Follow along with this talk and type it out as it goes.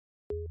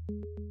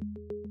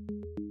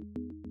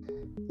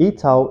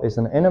ETOW is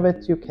an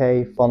Innovate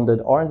UK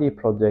funded R&D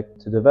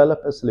project to develop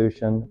a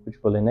solution which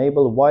will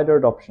enable wider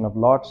adoption of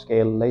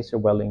large-scale laser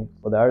welding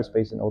for the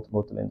aerospace and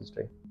automotive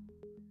industry.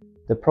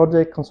 The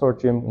project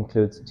consortium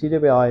includes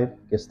TWI,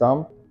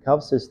 Gestamp,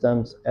 CAV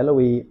Systems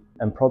LOE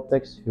and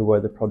Prodtex, who were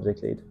the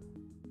project lead.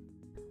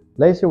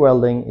 Laser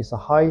welding is a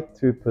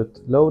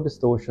high-throughput,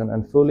 low-distortion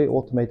and fully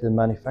automated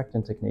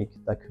manufacturing technique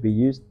that could be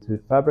used to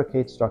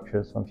fabricate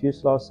structures from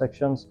fuselage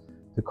sections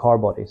to car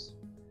bodies.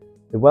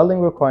 The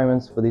welding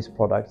requirements for these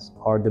products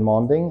are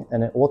demanding,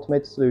 and an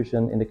automated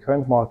solution in the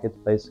current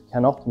marketplace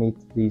cannot meet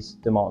these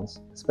demands,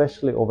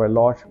 especially over a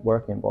large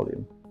working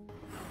volume.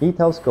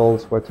 ETOW's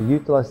goals were to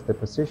utilize the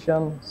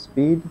precision,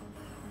 speed,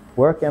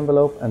 work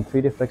envelope and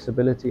 3D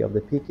flexibility of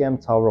the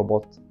PKM TOW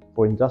robot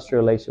for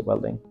industrial laser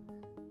welding,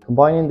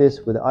 combining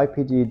this with the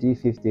IPG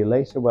D50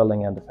 laser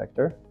welding end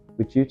effector,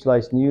 which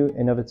utilized new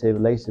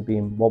innovative laser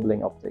beam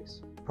wobbling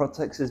optics.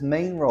 Prodtex's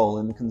main role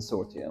in the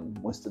consortium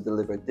was to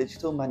deliver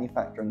digital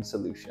manufacturing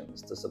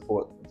solutions to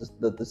support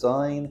the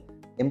design,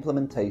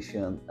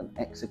 implementation and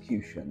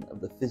execution of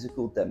the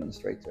physical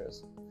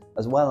demonstrators,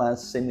 as well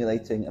as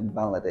simulating and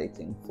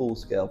validating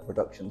full-scale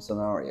production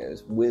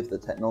scenarios with the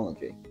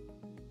technology.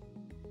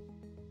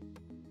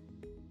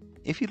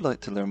 If you'd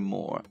like to learn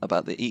more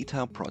about the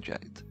ETOW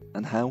project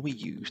and how we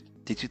used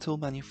digital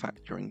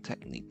manufacturing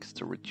techniques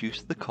to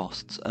reduce the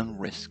costs and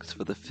risks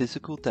for the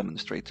physical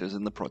demonstrators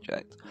in the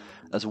project,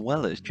 as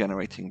well as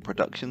generating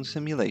production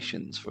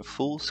simulations for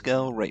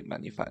full-scale rate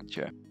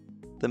manufacture,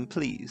 then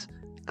please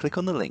click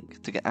on the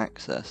link to get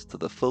access to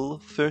the full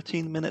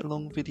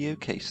 13-minute-long video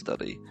case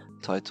study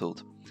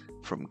titled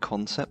From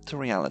Concept to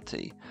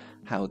Reality: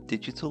 How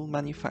Digital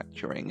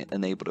Manufacturing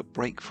Enabled a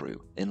Breakthrough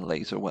in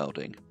Laser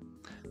Welding.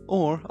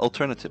 Or,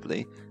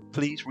 alternatively,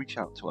 please reach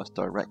out to us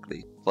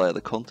directly via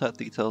the contact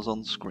details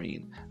on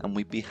screen and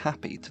we'd be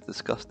happy to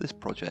discuss this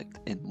project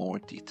in more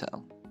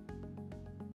detail.